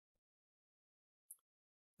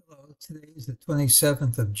Hello, today is the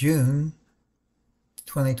 27th of June,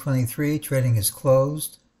 2023. Trading is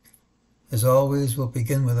closed. As always, we'll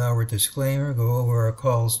begin with our disclaimer, go over our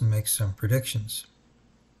calls, and make some predictions.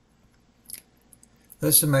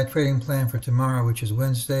 This is my trading plan for tomorrow, which is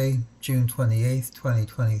Wednesday, June 28th,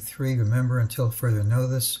 2023. Remember, until further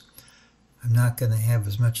notice, I'm not going to have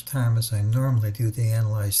as much time as I normally do to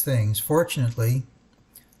analyze things. Fortunately,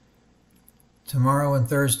 tomorrow and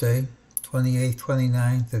Thursday, 28th,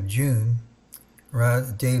 29th of June,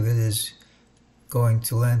 Rod David is going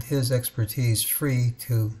to lend his expertise free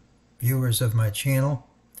to viewers of my channel.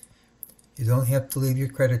 You don't have to leave your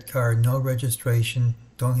credit card, no registration,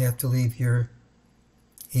 don't have to leave your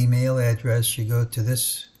email address. You go to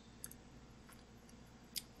this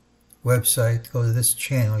website, go to this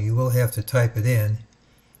channel, you will have to type it in,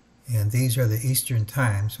 and these are the Eastern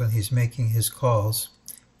times when he's making his calls.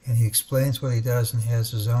 And he explains what he does and has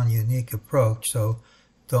his own unique approach, so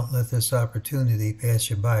don't let this opportunity pass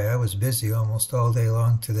you by. I was busy almost all day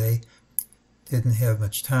long today. Didn't have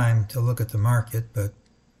much time to look at the market, but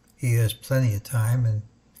he has plenty of time, and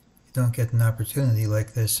you don't get an opportunity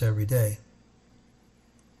like this every day.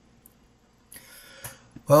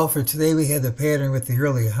 Well, for today we had the pattern with the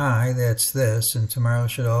early high, that's this, and tomorrow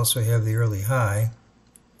should also have the early high.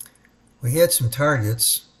 We had some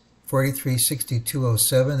targets.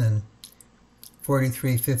 43.6207 and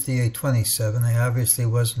 43.5827. I obviously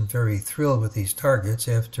wasn't very thrilled with these targets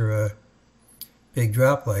after a big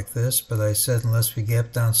drop like this, but I said unless we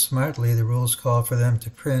gap down smartly, the rules call for them to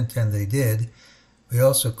print, and they did. We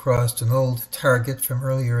also crossed an old target from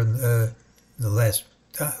earlier in the last,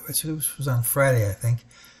 it was on Friday, I think,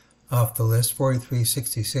 off the list,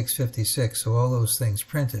 43.6656, so all those things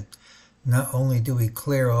printed. Not only do we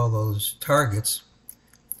clear all those targets,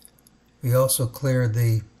 we also cleared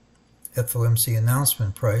the FOMC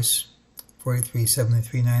announcement price,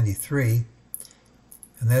 43.7393,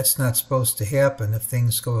 and that's not supposed to happen if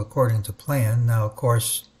things go according to plan. Now, of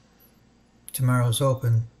course, tomorrow's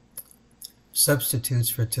open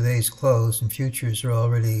substitutes for today's close, and futures are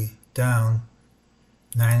already down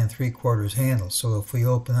 9 3/4 handles. So if we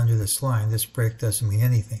open under this line, this break doesn't mean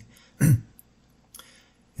anything.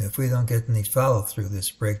 If we don't get any follow-through, this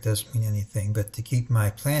break doesn't mean anything. But to keep my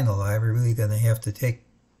plan alive, we're really going to have to take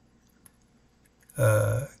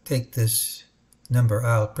this number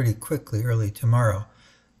out pretty quickly early tomorrow.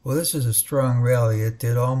 Well, this is a strong rally. It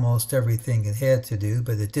did almost everything it had to do,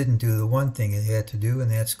 but it didn't do the one thing it had to do, and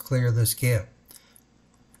that's clear this gap.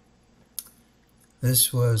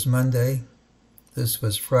 This was Monday. This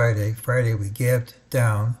was Friday. Friday we gapped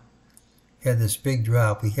down. Had this big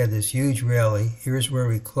drop, we had this huge rally. Here's where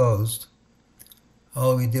we closed.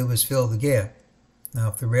 All we did was fill the gap. Now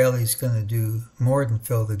if the rally is going to do more than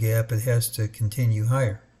fill the gap, it has to continue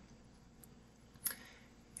higher.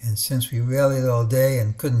 And since we rallied all day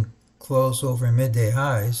and couldn't close over midday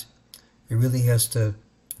highs, it really has to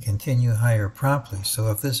continue higher promptly. So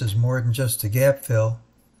if this is more than just a gap fill,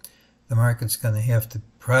 the market's going to have to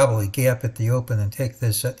probably gap at the open and take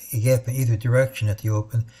this gap in either direction at the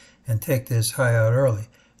open and take this high out early.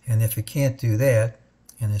 And if it can't do that,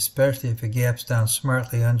 and especially if it gaps down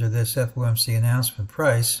smartly under this FOMC announcement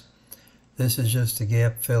price, this is just a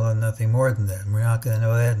gap fill and nothing more than that. And we're not going to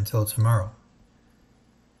know that until tomorrow.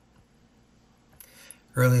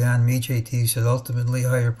 Early on, MEJT said ultimately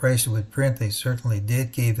higher prices would print. They certainly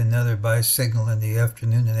did, gave another buy signal in the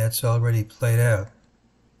afternoon, and that's already played out.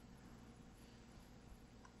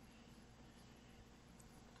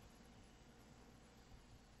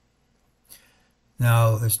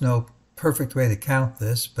 Now, there's no perfect way to count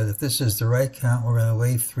this, but if this is the right count, we're going to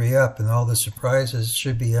wave 3 up, and all the surprises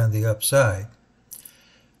should be on the upside.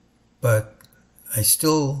 But I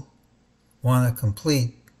still want to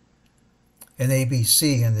complete an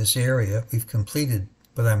ABC in this area. We've completed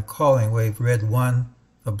what I'm calling wave red 1,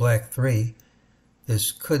 a black 3.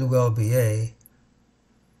 This could well be A.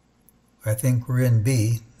 I think we're in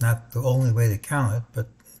B, not the only way to count it, but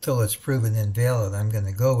until it's proven invalid, I'm going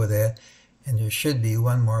to go with that. And there should be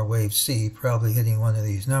one more wave C, probably hitting one of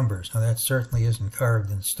these numbers. Now that certainly isn't carved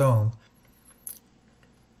in stone.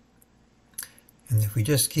 And if we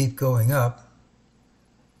just keep going up,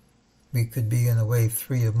 we could be in a wave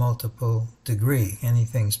 3 of multiple degree.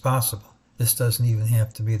 Anything's possible. This doesn't even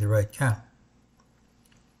have to be the right count.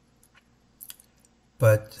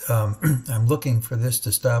 But I'm looking for this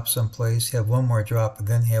to stop someplace, have one more drop, and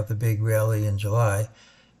then have the big rally in July.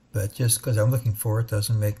 But just because I'm looking for it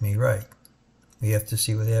doesn't make me right. We have to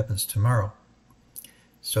see what happens tomorrow.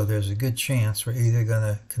 So there's a good chance we're either going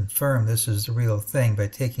to confirm this is the real thing by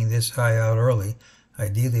taking this high out early,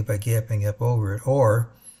 ideally by gapping up over it, or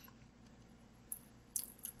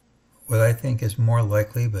what I think is more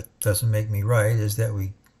likely, but doesn't make me right, is that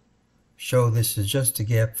we show this is just a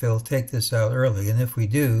gap fill, take this out early. And if we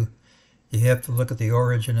do, you have to look at the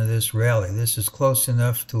origin of this rally. This is close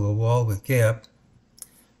enough to a wall with gap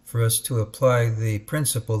for us to apply the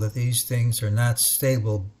principle that these things are not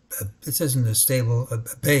stable. This isn't a stable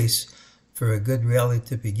base for a good rally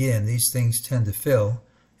to begin. These things tend to fill,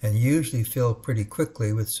 and usually fill pretty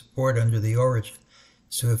quickly with support under the origin.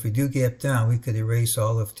 So if we do gap down, we could erase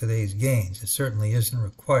all of today's gains. It certainly isn't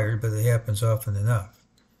required, but it happens often enough.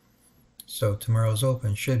 So tomorrow's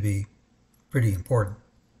open should be pretty important.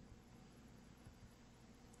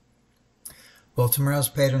 Well, tomorrow's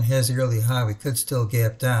pattern has the early high. We could still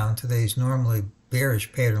gap down. Today's normally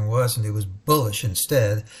bearish pattern wasn't. It was bullish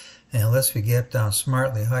instead. And unless we gap down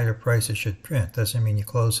smartly, higher prices should print. Doesn't mean you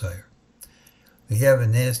close higher. We have a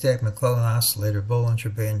NASDAQ McClellan oscillator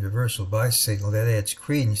Bollinger Band reversal buy signal that adds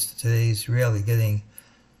credence to today's rally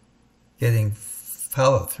getting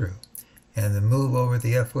follow through. And the move over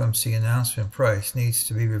the FOMC announcement price needs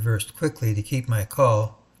to be reversed quickly to keep my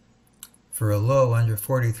call for a low under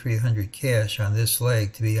 4,300 cash on this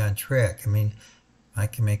leg to be on track. I mean, I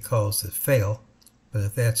can make calls that fail, but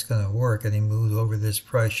if that's going to work, any move over this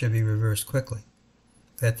price should be reversed quickly.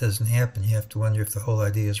 If that doesn't happen, you have to wonder if the whole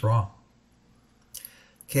idea is wrong.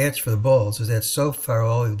 Catch for the bulls is that so far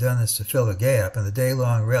all we've done is to fill a gap, and the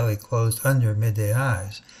day-long rally closed under midday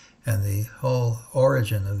highs, and the whole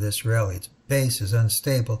origin of this rally, its base, is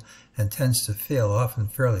unstable and tends to fill, often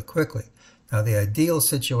fairly quickly. Now, the ideal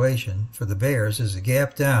situation for the bears is a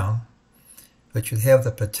gap down, which would have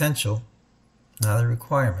the potential, not a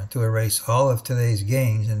requirement, to erase all of today's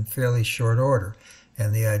gains in fairly short order.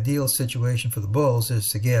 And the ideal situation for the bulls is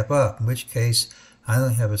to gap up, in which case I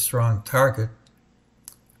don't have a strong target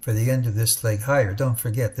for the end of this leg higher. Don't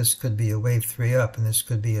forget, this could be a wave 3 up, and this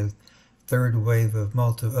could be a third wave of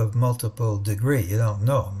multiple degree. You don't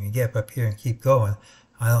know. I mean, you gap up here and keep going.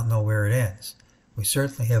 I don't know where it ends. We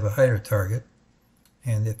certainly have a higher target,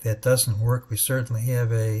 and if that doesn't work, we certainly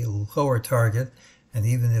have a lower target. And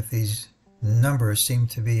even if these numbers seem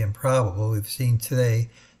to be improbable, we've seen today,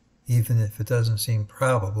 even if it doesn't seem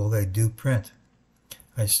probable, they do print.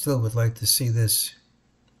 I still would like to see this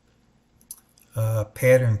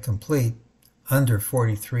pattern complete under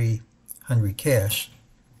 4,300 cash.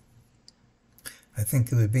 I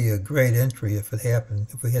think it would be a great entry if it happened,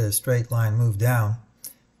 if we had a straight line move down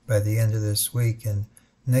by the end of this week and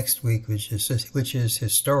next week, which is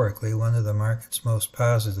historically one of the market's most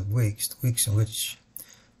positive weeks, the weeks in which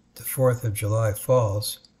the 4th of July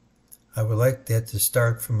falls. I would like that to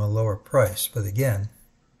start from a lower price, but again,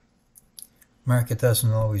 market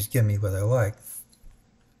doesn't always give me what I like.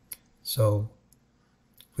 So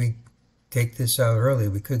if we take this out early,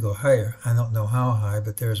 we could go higher. I don't know how high,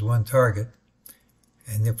 but there's one target.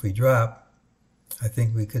 And if we drop, I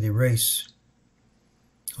think we could erase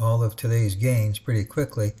all of today's gains pretty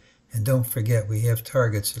quickly. And don't forget, we have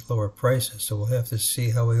targets at lower prices, so we'll have to see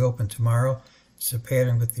how we open tomorrow. It's a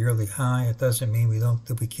pattern with the early high. It doesn't mean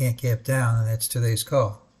that we can't gap down, and that's today's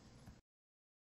call.